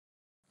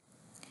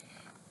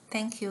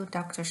Thank you,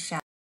 Dr. Xiao.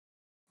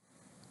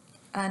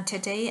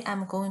 Today,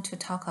 I'm going to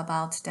talk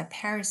about the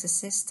Paris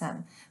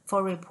system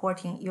for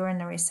reporting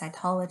urinary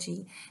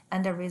cytology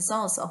and the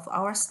results of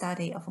our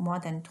study of more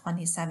than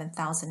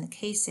 27,000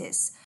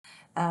 cases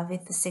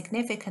with a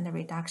significant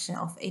reduction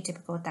of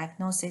atypical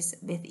diagnosis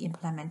with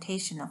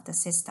implementation of the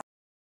system.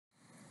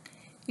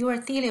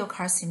 Urothelial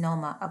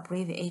carcinoma,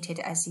 abbreviated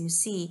as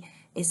UC,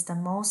 is the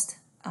most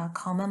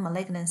common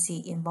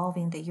malignancy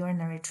involving the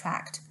urinary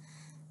tract.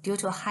 Due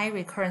to a high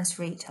recurrence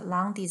rate,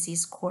 long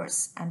disease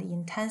course, and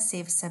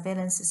intensive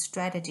surveillance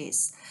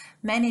strategies,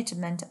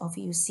 management of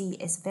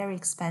UC is very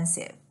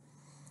expensive.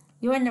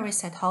 Urinary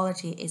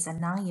cytology is a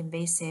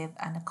non-invasive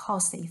and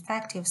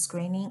cost-effective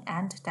screening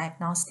and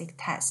diagnostic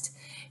test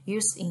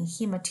used in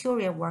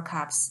hematuria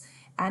workups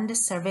and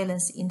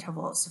surveillance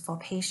intervals for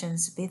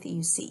patients with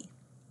UC.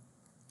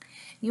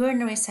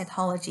 Urinary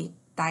cytology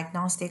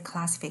diagnostic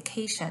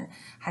classification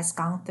has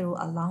gone through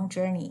a long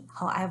journey.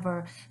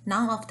 However,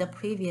 none of the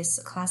previous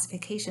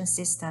classification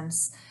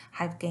systems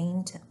have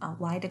gained a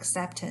wide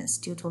acceptance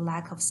due to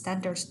lack of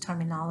standard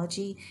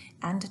terminology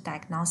and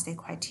diagnostic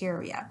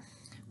criteria,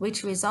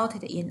 which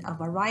resulted in a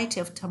variety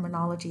of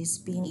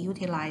terminologies being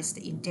utilized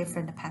in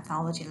different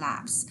pathology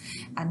labs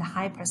and a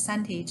high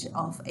percentage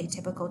of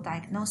atypical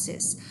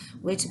diagnosis,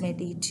 which may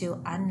lead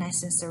to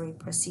unnecessary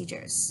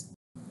procedures.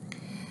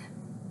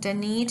 The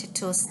need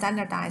to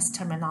standardize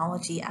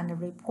terminology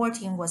and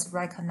reporting was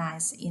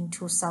recognized in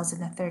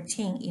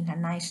 2013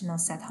 International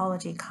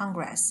Cytology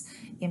Congress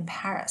in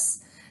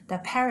Paris. The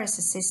Paris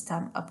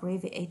system,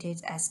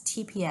 abbreviated as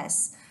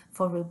TPS,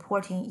 for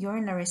reporting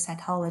urinary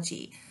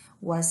cytology,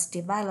 was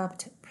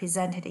developed,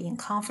 presented in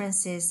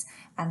conferences,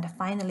 and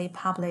finally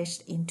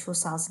published in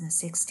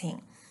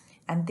 2016.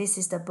 And this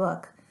is the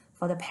book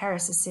for the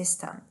Paris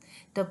system.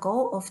 The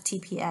goal of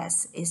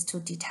TPS is to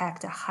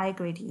detect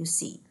high-grade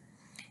UC.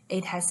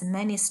 It has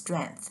many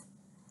strengths.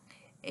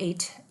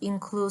 It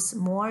includes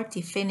more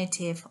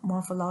definitive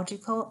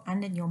morphological and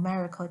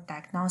numerical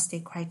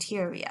diagnostic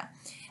criteria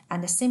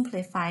and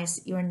simplifies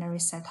urinary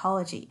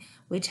cytology,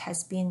 which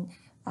has been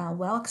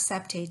well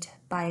accepted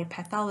by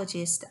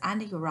pathologists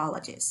and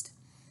urologists.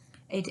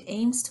 It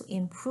aims to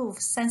improve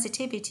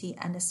sensitivity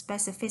and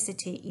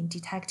specificity in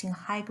detecting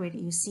high-grade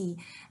UC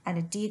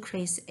and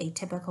decrease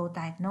atypical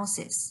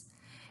diagnosis.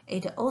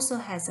 It also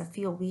has a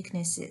few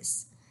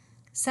weaknesses.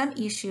 Some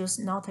issues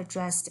not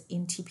addressed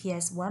in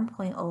TPS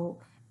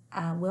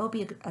 1.0 will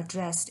be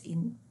addressed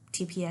in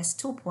TPS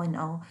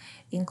 2.0,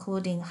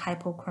 including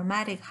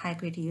hypochromatic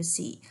high-grade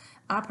UC,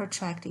 upper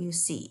tract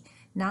UC,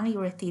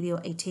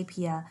 non-urothelial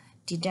atypia,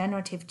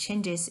 degenerative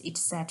changes,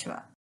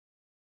 etc.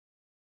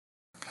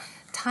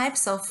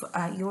 Types of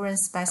urine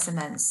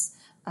specimens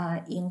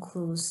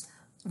includes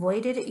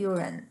voided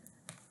urine,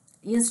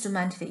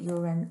 instrumented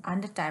urine,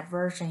 and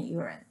diversion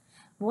urine.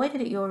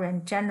 Voided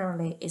urine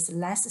generally is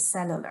less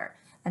cellular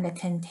and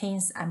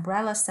contains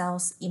umbrella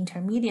cells,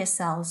 intermediate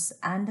cells,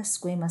 and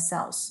squamous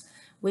cells,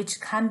 which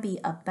can be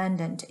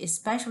abundant,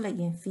 especially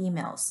in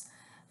females,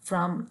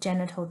 from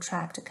genital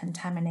tract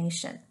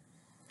contamination.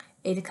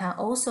 It can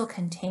also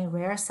contain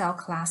rare cell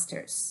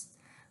clusters.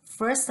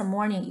 First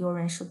morning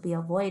urine should be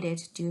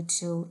avoided due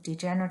to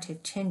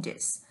degenerative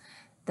changes.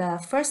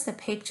 The first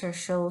picture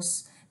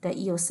shows the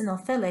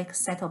eosinophilic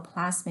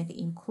cytoplasmic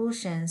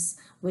inclusions,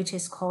 which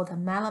is called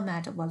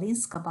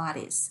Malamud-Walensky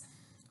bodies,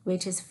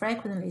 which is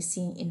frequently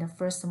seen in the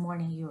first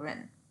morning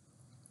urine.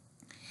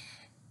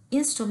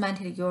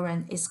 Instrumented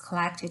urine is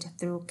collected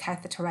through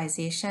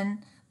catheterization,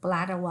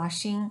 bladder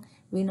washing,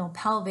 renal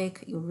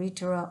pelvic,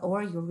 urethra,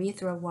 or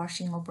urethra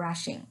washing or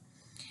brushing.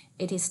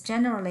 It is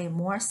generally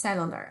more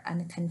cellular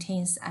and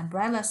contains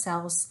umbrella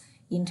cells,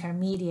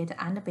 intermediate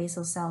and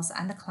basal cells,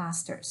 and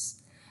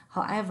clusters.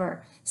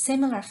 However,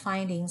 similar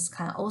findings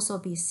can also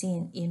be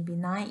seen in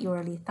benign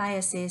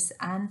urolithiasis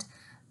and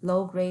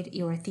low-grade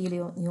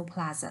urothelial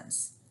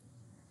neoplasms.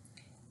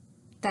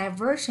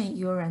 Diversion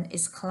urine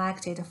is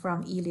collected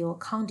from ileal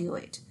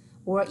conduit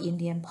or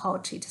Indian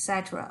pouch,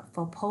 etc.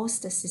 for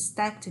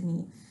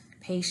post-cystectomy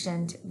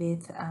patient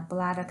with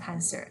bladder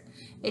cancer.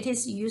 It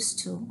is used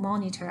to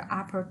monitor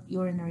upper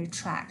urinary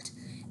tract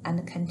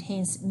and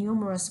contains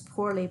numerous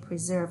poorly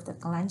preserved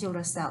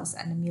glandular cells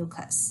and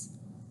mucus.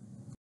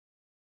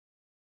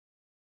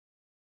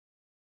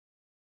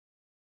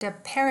 The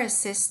Paris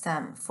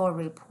system for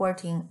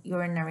reporting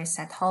urinary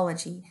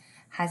cytology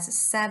has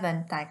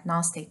 7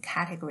 diagnostic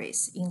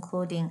categories,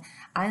 including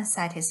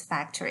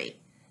unsatisfactory,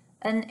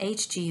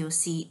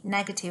 NHGUC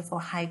negative for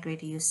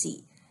high-grade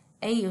UC,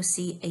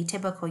 AUC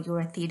atypical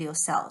urothelial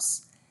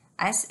cells,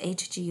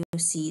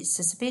 SHGUC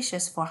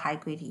suspicious for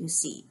high-grade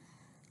UC,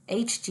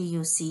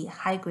 HGUC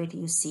high-grade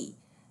UC,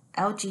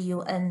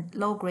 LGUN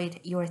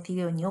low-grade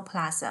urothelial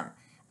neoplasm,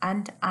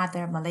 and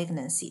other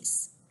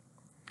malignancies.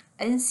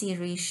 NC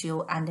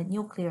ratio and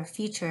nuclear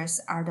features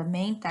are the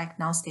main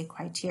diagnostic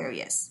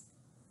criteria.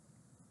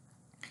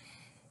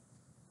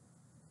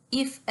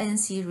 If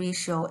NC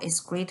ratio is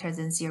greater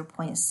than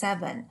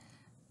 0.7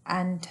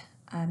 and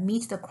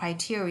meet the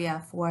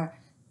criteria for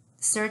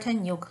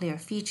certain nuclear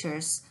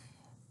features,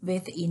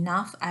 with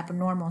enough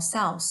abnormal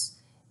cells,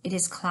 it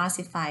is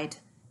classified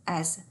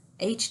as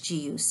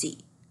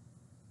HGUC,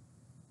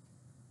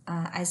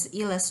 as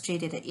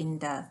illustrated in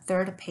the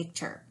third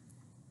picture.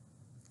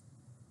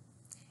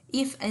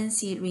 If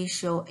NC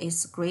ratio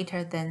is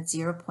greater than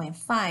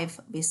 0.5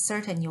 with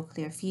certain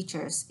nuclear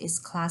features, is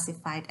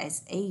classified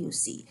as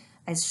AUC,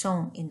 as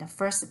shown in the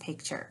first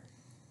picture.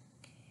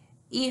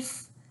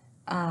 If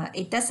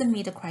it doesn't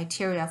meet the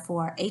criteria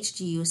for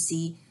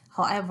HGUC,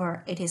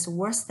 however, it is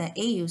worse than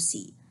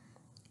AUC,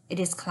 it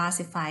is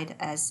classified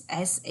as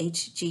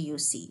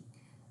SHGUC.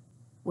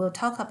 We'll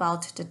talk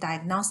about the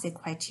diagnostic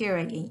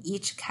criteria in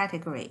each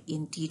category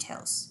in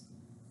details.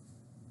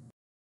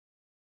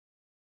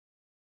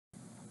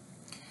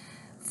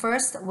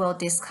 First, we'll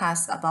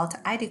discuss about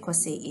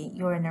adequacy in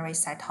urinary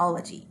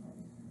cytology.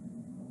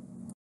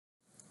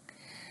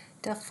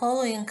 The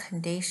following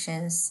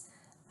conditions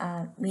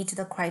meet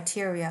the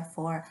criteria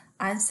for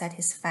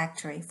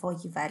unsatisfactory for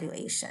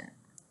evaluation.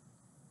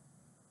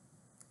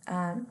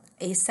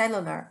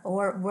 Acellular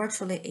or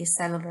virtually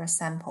acellular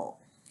sample,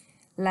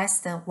 less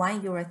than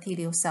 1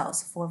 urothelial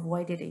cells for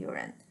voided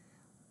urine,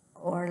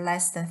 or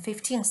less than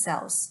 15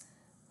 cells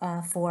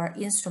for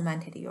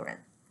instrumented urine,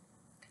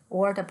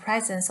 or the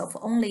presence of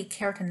only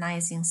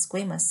keratinizing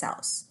squamous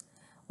cells,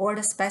 or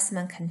the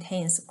specimen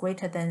contains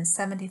greater than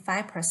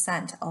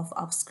 75% of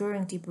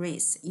obscuring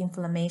debris,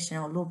 inflammation,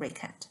 or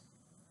lubricant.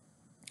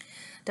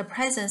 The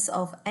presence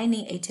of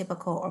any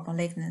atypical or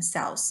malignant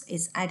cells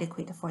is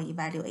adequate for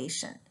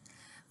evaluation.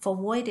 For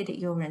voided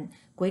urine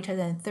greater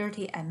than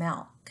 30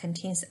 ml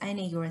contains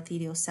any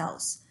urothelial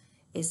cells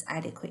is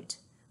adequate.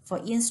 For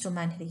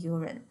instrumented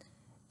urine,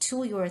 2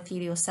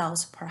 urothelial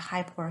cells per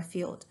hypopore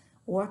field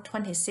or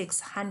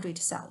 2600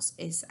 cells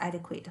is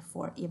adequate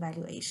for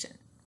evaluation.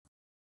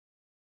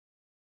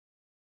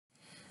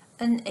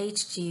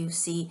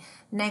 NHGUC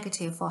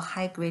negative for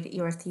high-grade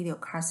urothelial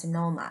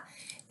carcinoma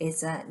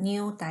is a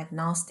new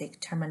diagnostic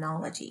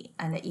terminology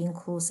and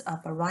includes a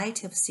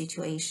variety of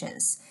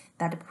situations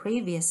that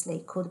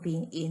previously could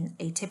be in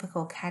a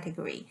typical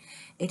category.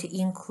 It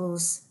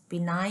includes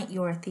benign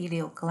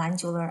urothelial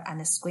glandular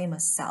and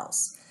squamous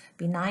cells,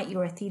 benign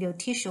urothelial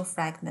tissue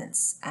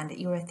fragments, and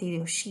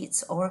urothelial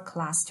sheets or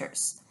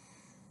clusters,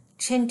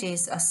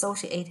 changes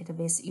associated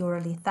with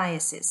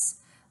urolithiasis,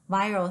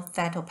 viral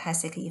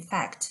cytopathic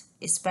effect,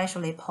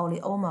 especially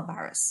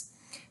polyomavirus,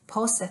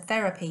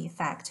 post-therapy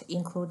effect,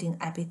 including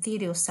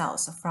epithelial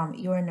cells from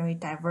urinary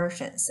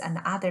diversions and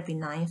other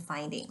benign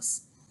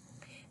findings.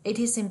 It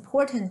is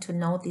important to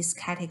know this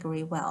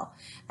category well,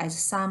 as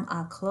some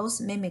are close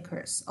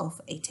mimickers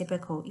of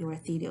atypical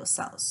urothelial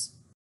cells.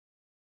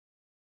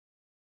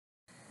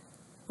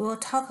 We'll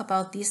talk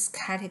about this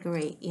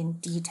category in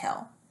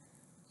detail.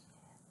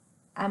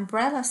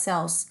 Umbrella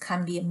cells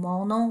can be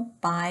mono,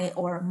 bi,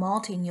 or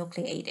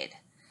multinucleated.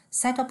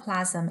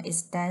 Cytoplasm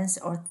is dense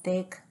or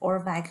thick or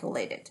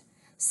vacuolated.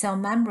 Cell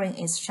membrane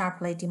is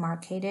sharply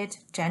demarcated,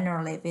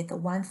 generally with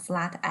one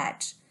flat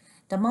edge.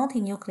 The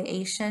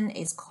multinucleation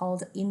is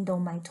called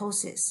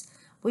endomitosis,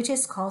 which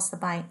is caused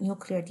by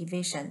nuclear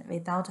division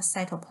without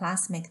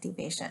cytoplasmic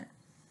division.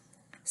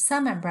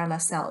 Some umbrella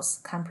cells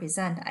can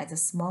present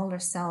as smaller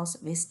cells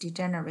with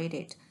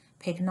degenerated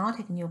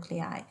pyknotic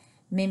nuclei,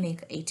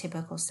 mimic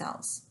atypical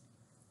cells.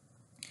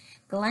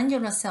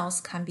 Glandular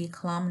cells can be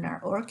columnar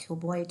or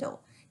cuboidal,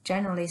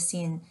 generally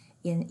seen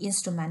in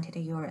instrumented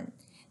urine.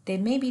 They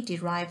may be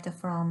derived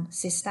from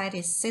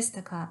cystitis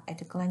cystica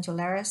at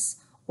glandularis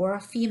or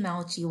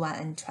female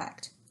G1N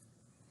tract.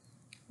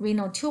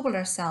 Renal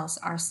tubular cells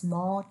are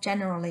small,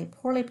 generally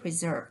poorly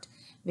preserved,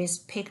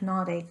 with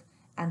pyknotic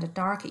and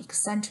dark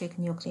eccentric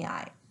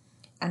nuclei,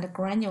 and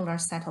granular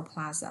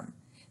cytoplasm.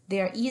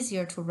 They are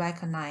easier to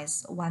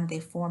recognize when they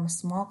form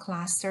small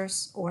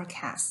clusters or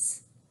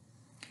casts.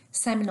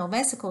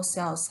 Seminovesical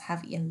cells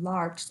have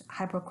enlarged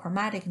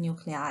hyperchromatic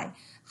nuclei,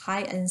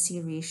 high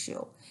NC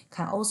ratio,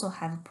 can also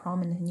have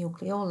prominent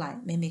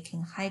nucleoli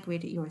mimicking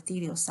high-grade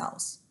urothelial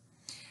cells.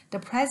 The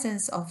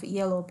presence of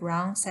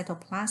yellow-brown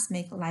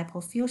cytoplasmic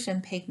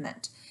lipofuscin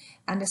pigment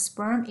and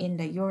sperm in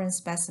the urine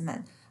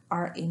specimen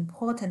are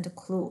important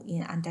clues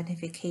in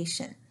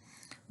identification.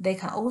 They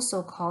can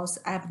also cause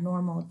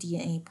abnormal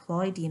DNA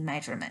ploidy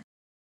measurement.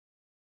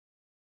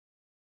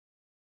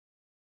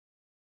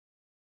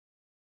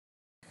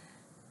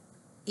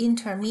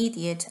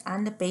 Intermediate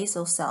and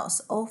basal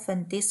cells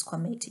often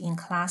desquamate in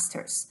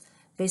clusters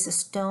with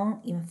stone,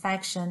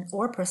 infection,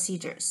 or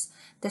procedures.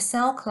 The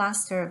cell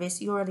cluster with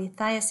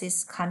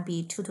urolithiasis can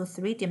be 2 to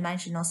 3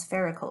 dimensional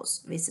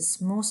sphericals with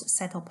smooth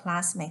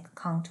cytoplasmic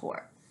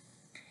contour.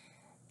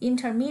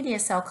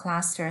 Intermediate cell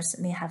clusters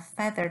may have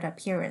feathered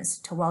appearance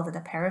toward the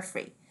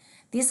periphery.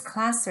 These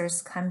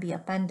clusters can be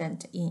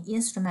abundant in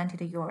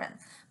instrumented urine,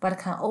 but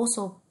can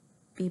also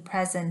be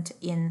present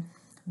in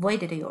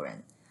voided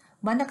urine.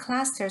 When the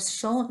clusters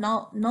show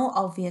no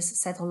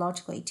obvious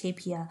cytological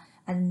atypia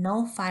and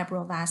no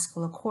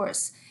fibrovascular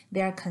course,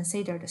 they are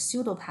considered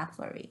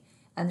pseudopapillary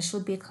and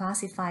should be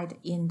classified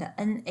in the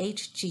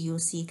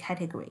NHGUC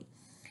category.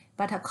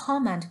 But a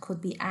comment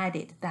could be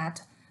added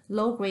that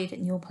Low-grade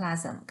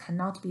neoplasm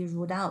cannot be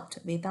ruled out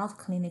without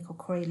clinical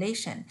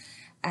correlation,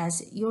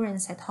 as urine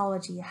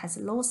cytology has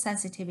low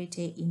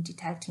sensitivity in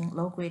detecting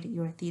low-grade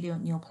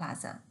urothelial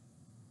neoplasm.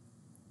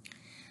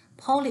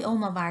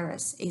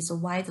 Polyomavirus is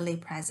widely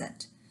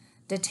present.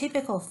 The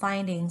typical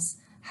findings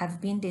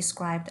have been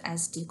described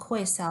as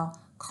decoy cell,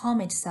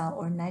 comet cell,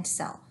 or net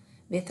cell,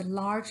 with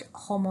large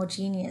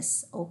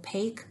homogeneous,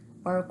 opaque,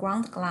 or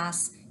ground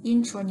glass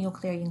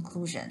intranuclear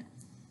inclusion.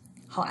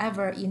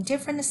 However, in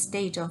different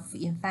stages of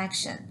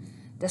infection,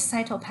 the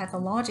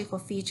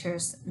cytopathological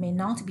features may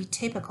not be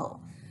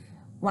typical.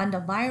 When the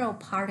viral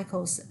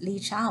particles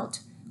leach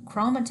out,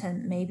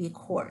 chromatin may be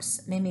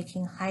coarse,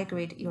 mimicking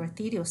high-grade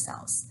urothelial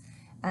cells.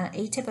 An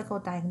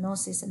atypical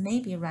diagnosis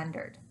may be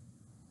rendered.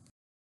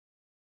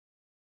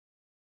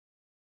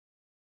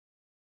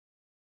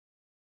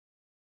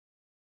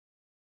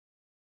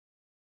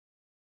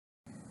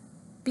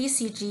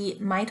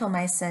 BCG,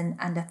 mitomycin,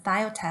 and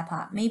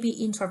thiotepa may be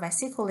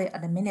intravesically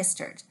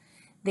administered.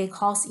 They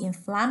cause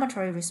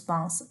inflammatory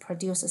response,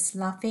 produce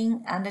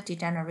sloughing and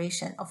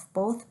degeneration of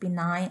both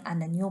benign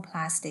and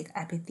neoplastic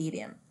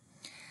epithelium.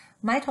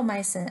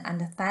 Mitomycin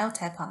and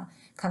thiotepa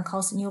can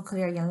cause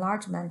nuclear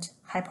enlargement,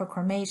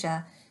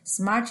 hyperchromasia,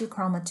 smudgy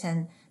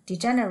chromatin,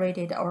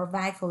 degenerated or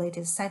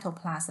vacuolated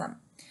cytoplasm.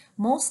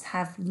 Most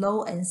have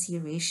low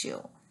NC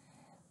ratio.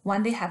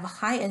 When they have a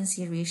high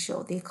NC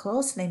ratio, they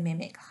closely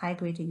mimic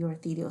high-grade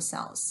urothelial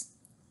cells.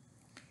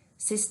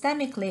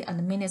 Systemically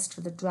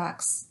administered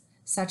drugs,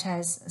 such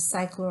as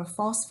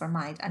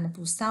cyclophosphamide and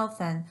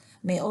busulfan,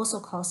 may also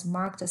cause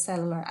marked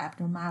cellular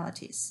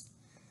abnormalities.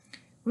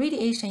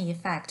 Radiation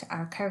effects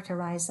are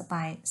characterized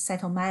by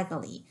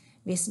cytomegaly,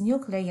 with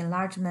nuclear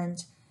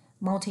enlargement,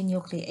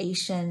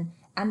 multinucleation,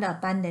 and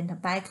abundant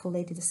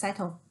vacuolated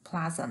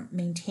cytoplasm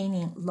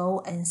maintaining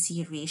low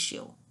NC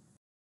ratio.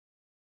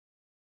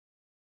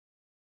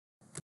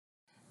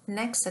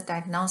 Next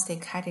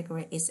diagnostic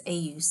category is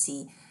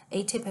AUC,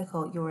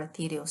 atypical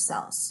urothelial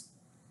cells.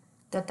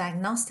 The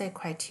diagnostic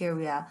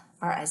criteria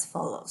are as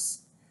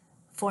follows.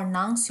 For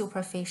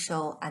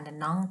non-superficial and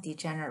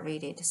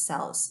non-degenerated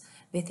cells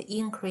with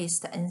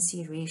increased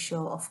NC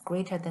ratio of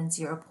greater than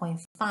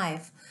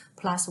 0.5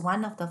 plus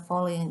one of the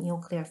following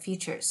nuclear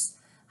features,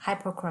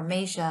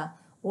 hyperchromasia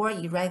or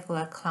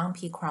irregular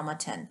clumpy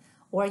chromatin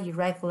or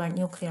irregular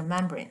nuclear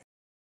membrane.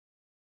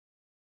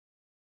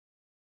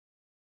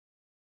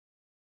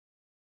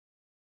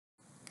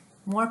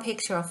 More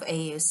picture of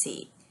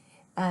AUC.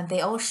 They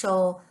all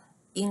show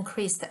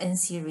increased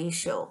NC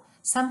ratio.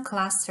 Some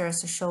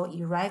clusters show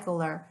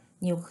irregular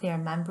nuclear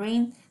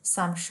membrane,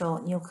 some show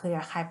nuclear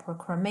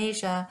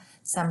hyperchromasia,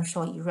 some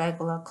show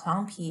irregular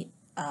clumpy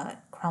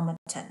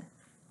chromatin.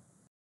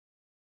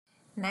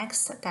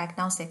 Next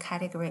diagnostic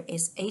category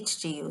is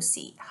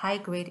HGUC,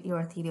 high-grade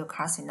urothelial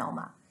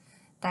carcinoma.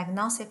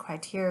 Diagnostic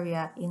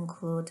criteria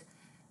include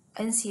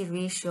NC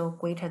ratio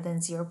greater than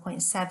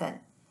 0.7,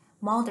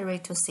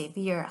 moderate to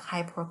severe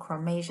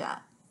hyperchromasia,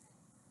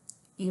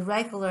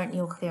 irregular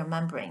nuclear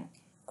membrane,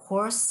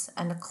 coarse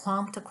and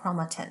clumped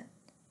chromatin.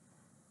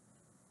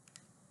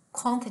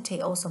 Quantity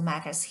also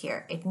matters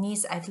here. It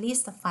needs at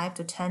least 5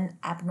 to 10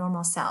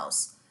 abnormal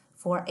cells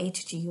for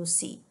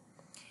HGUC.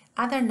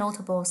 Other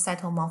notable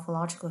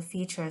cytomorphological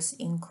features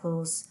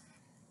include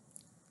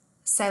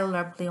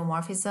cellular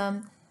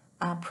pleomorphism,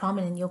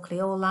 prominent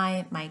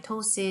nucleoli,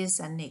 mitosis,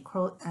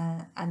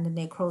 and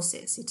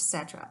necrosis,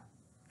 etc.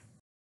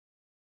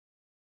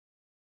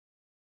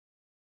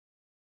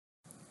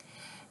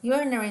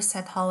 Urinary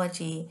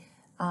cytology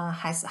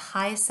has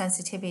high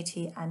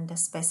sensitivity and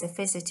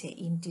specificity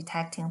in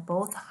detecting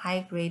both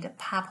high-grade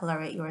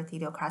papillary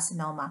urothelial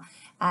carcinoma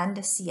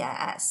and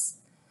CIS.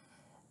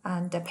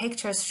 And the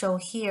pictures shown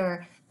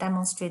here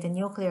demonstrate the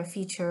nuclear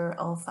feature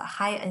of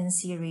high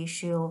NC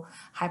ratio,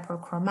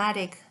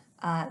 hyperchromatic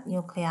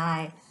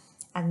nuclei,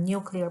 and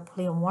nuclear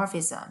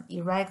pleomorphism,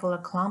 irregular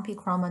clumpy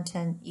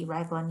chromatin,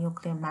 irregular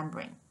nuclear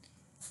membrane.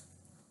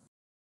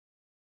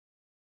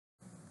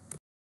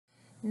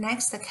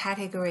 Next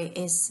category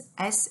is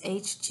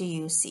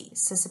SHGUC,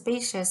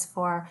 suspicious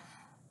for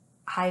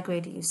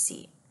high-grade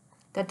UC.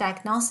 The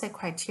diagnostic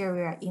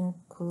criteria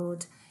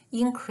include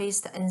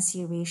increased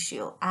NC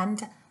ratio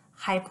and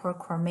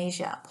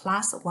hyperchromasia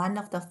plus one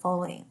of the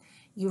following,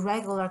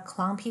 irregular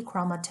clumpy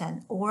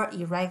chromatin or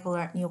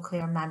irregular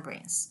nuclear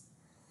membranes.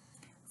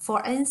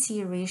 For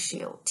NC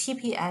ratio,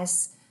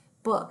 TPS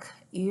book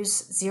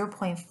use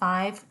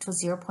 0.5 to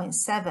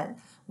 0.7,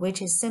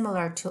 which is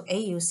similar to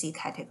AUC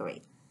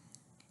category.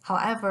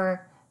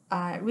 However,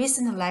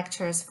 recent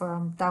lectures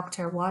from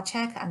Dr.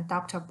 Wachek and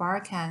Dr.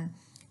 Barkan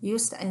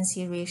used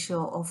NC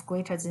ratio of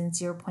greater than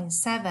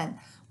 0.7,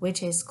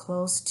 which is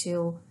close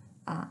to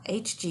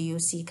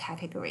HGUC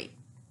category.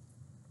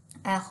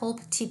 I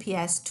hope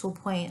TPS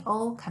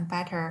 2.0 can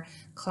better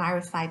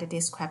clarify the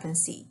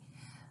discrepancy.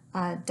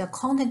 The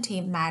quantity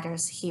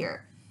matters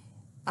here.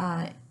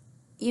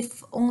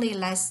 If only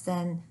less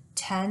than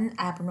 10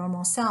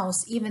 abnormal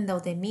cells, even though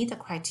they meet the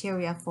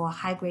criteria for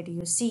high-grade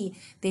UC,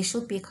 they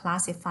should be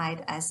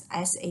classified as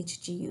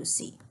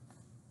SHGUC.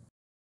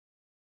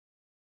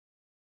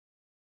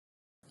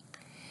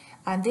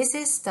 And this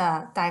is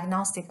the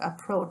diagnostic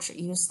approach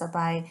used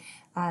by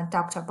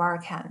Dr.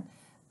 Barkan.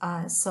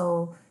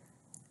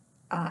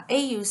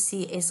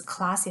 AUC is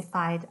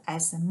classified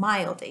as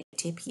mild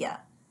atypia.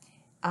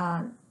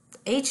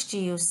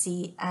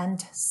 HGUC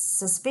and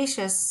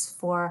suspicious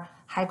for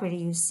high-grade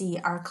UC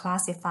are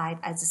classified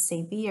as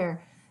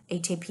severe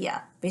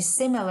atypia with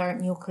similar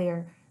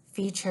nuclear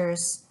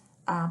features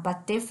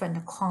but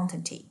different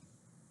quantity.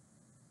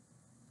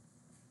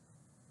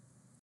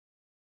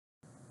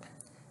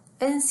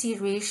 NC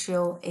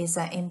ratio is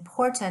an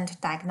important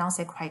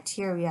diagnostic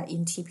criteria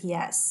in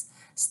TPS.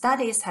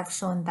 Studies have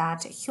shown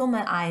that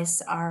human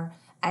eyes are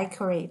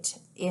accurate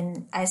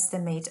in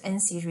estimate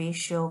NC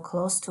ratio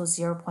close to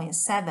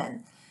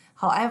 0.7.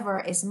 However,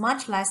 it's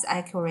much less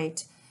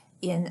accurate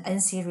in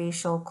NC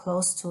ratio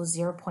close to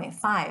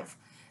 0.5.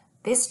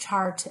 This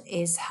chart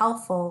is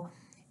helpful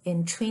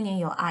in training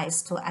your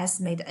eyes to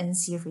estimate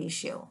NC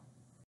ratio.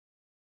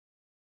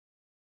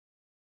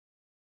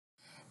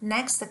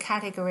 Next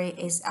category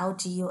is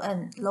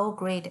LGUN,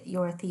 low-grade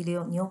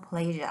urothelial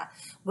neoplasia,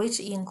 which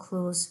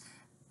includes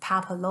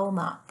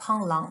papilloma,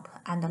 pon lump,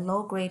 and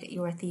low-grade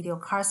urothelial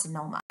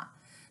carcinoma.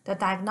 The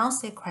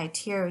diagnostic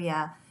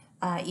criteria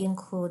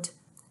include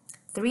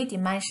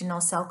three-dimensional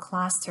cell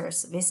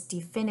clusters with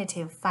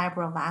definitive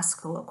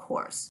fibrovascular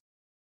cores.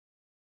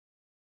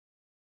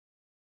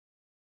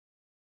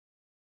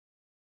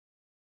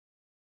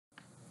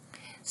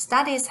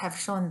 Studies have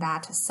shown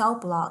that cell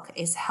block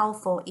is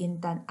helpful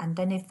in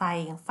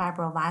identifying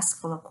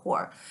fibrovascular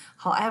core.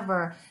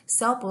 However,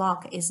 cell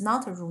block is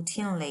not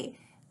routinely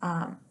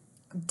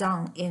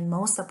done in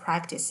most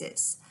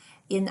practices.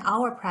 In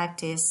our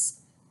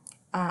practice,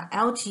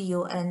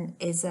 LGUN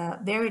is a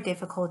very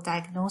difficult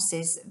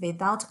diagnosis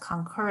without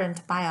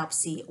concurrent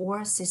biopsy or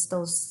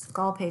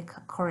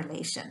cystoscopic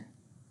correlation.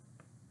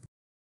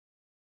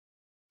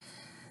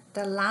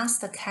 The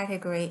last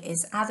category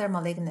is other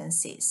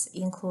malignancies,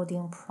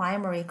 including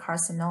primary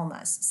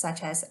carcinomas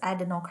such as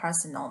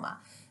adenocarcinoma,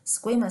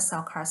 squamous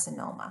cell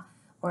carcinoma,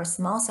 or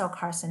small cell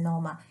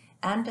carcinoma,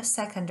 and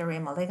secondary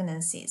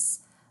malignancies,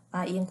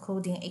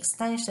 including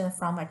extension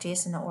from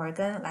adjacent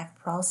organ like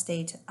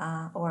prostate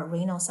or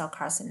renal cell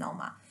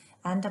carcinoma,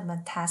 and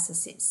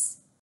metastasis.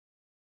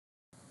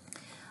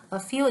 A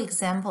few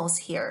examples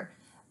here.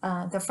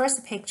 The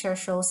first picture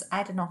shows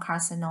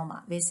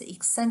adenocarcinoma with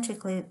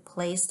eccentrically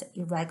placed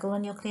irregular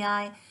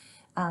nuclei,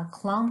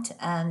 clumped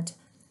and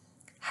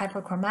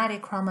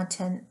hyperchromatic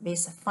chromatin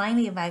with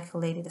finely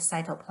vacuolated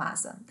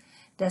cytoplasm.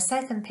 The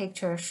second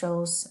picture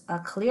shows a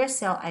clear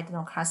cell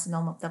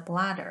adenocarcinoma of the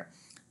bladder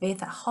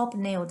with a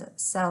hobnailed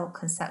cell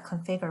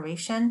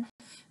configuration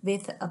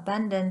with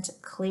abundant,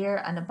 clear,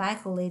 and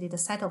vacuolated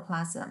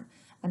cytoplasm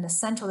and a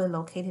centrally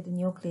located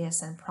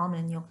nucleus and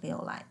prominent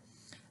nucleoli.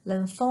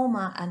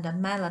 Lymphoma and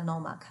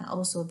melanoma can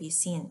also be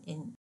seen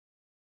in.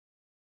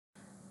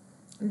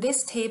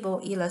 This table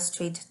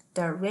illustrates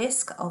the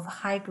risk of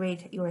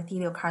high-grade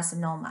urothelial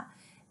carcinoma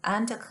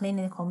and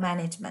clinical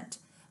management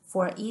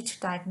for each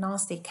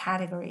diagnostic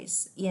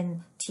categories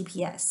in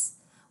TPS.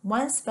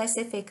 One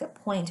specific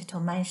point to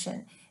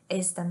mention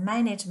is the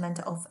management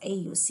of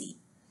AUC,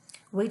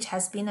 which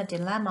has been a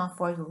dilemma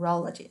for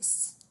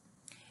urologists.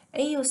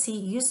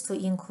 AUC used to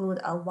include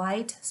a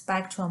wide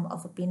spectrum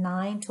of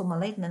benign to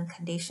malignant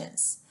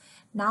conditions.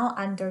 Now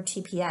under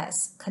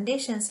TPS,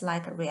 conditions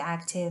like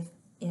reactive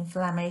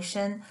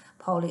inflammation,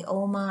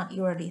 polyoma,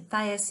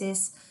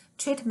 urolithiasis,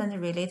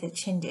 treatment-related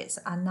changes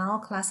are now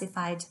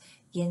classified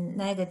in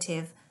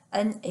negative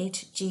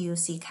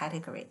NHGUC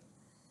category.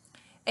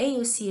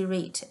 AUC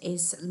rate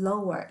is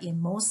lower in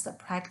most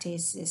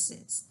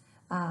practices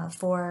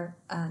for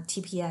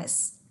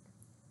TPS,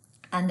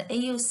 and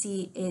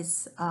AUC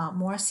is a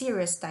more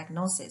serious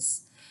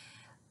diagnosis.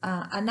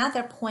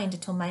 Another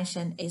point to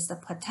mention is the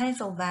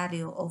potential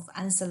value of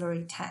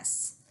ancillary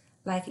tests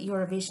like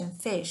Eurovision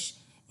FISH,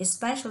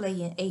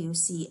 especially in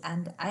AUC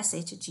and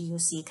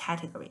SHGUC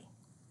category.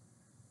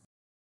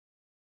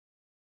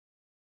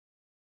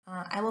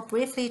 I will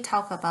briefly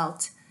talk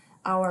about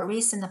our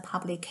recent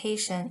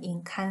publication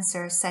in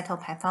cancer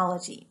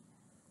cytopathology.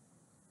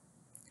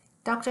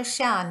 Dr.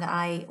 Tian and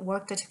I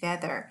worked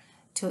together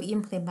to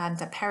implement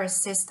the Paris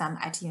system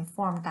at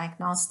Informed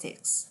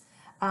Diagnostics.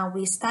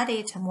 We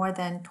studied more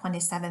than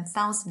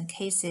 27,000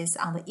 cases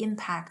on the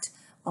impact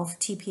of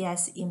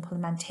TPS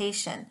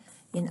implementation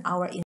in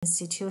our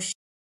institution.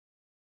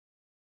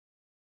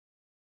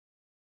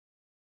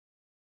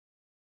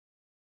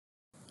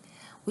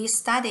 We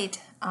studied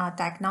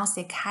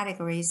diagnostic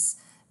categories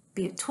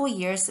 2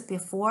 years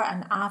before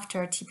and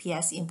after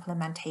TPS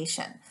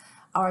implementation.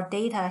 Our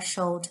data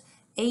showed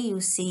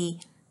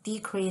AUC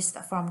decreased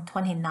from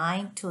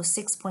 29 to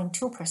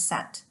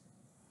 6.2%.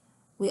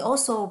 We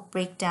also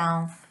break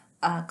down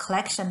a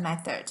collection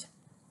method.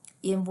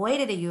 In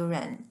voided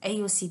urine,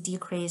 AUC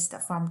decreased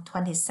from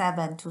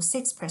 27 to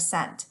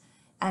 6%,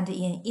 and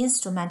in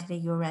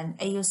instrumented urine,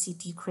 AUC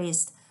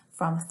decreased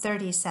from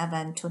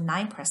 37 to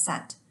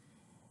 9%.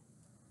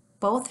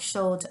 Both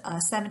showed a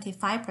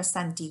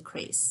 75%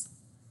 decrease.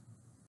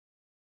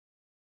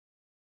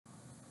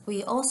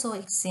 We also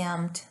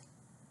examined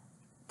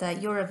the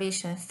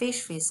Eurovision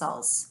FISH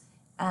results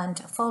and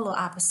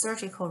follow-up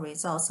surgical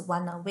results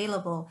when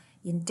available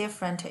in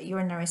different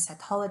urinary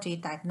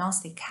cytology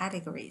diagnostic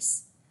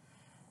categories.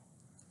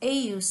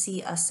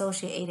 AUC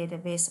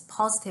associated with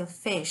positive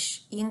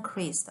FISH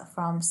increased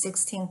from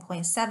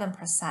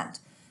 16.7%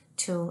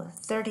 to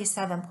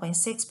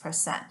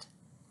 37.6%.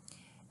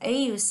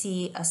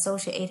 AUC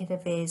associated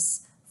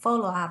with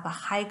follow-up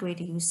high-grade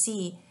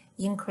UC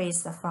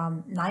increased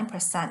from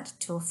 9%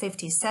 to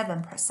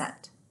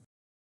 57%.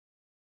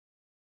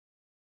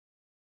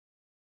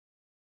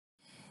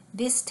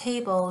 This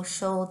table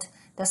showed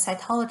the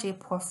cytology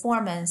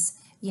performance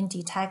in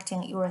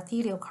detecting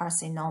urothelial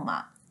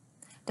carcinoma.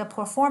 The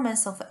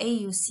performance of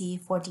AUC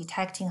for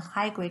detecting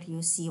high-grade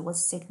UC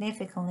was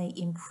significantly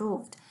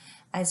improved,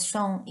 as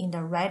shown in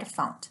the red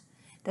font.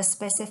 The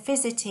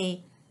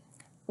specificity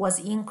was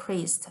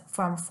increased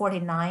from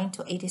 49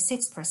 to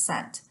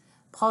 86%.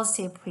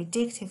 Positive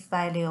predictive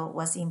value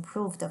was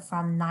improved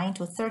from 9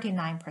 to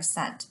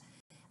 39%,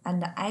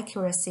 and the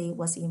accuracy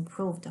was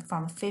improved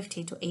from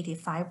 50 to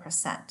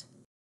 85%.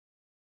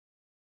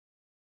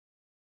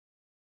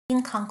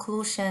 In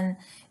conclusion,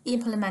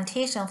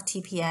 implementation of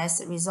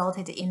TPS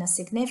resulted in a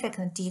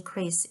significant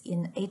decrease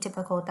in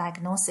atypical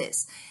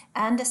diagnosis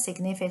and a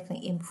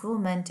significant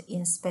improvement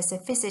in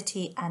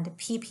specificity and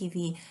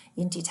PPV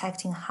in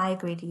detecting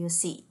high-grade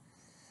UC.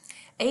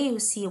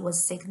 AUC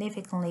was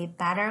significantly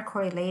better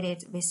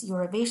correlated with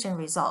Eurovision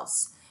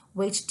results,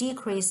 which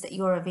decreased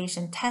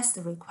Eurovision test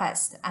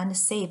requests and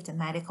saved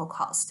medical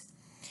cost.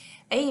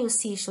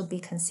 AUC should be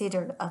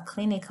considered a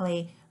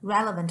clinically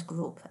relevant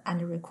group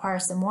and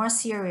requires a more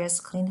serious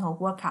clinical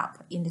workup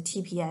in the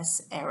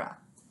TPS era.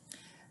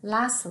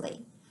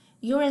 Lastly,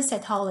 urine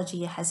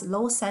cytology has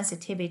low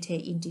sensitivity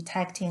in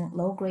detecting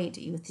low-grade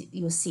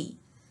UC.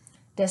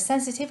 The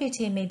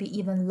sensitivity may be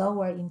even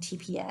lower in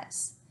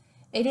TPS.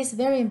 It is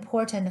very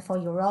important for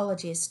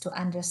urologists to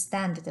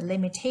understand the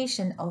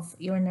limitation of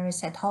urinary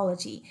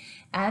cytology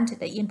and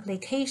the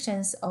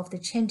implications of the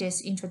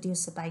changes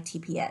introduced by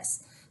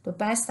TPS to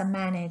best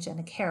manage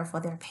and care for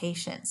their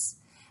patients.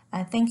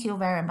 Thank you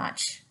very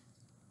much.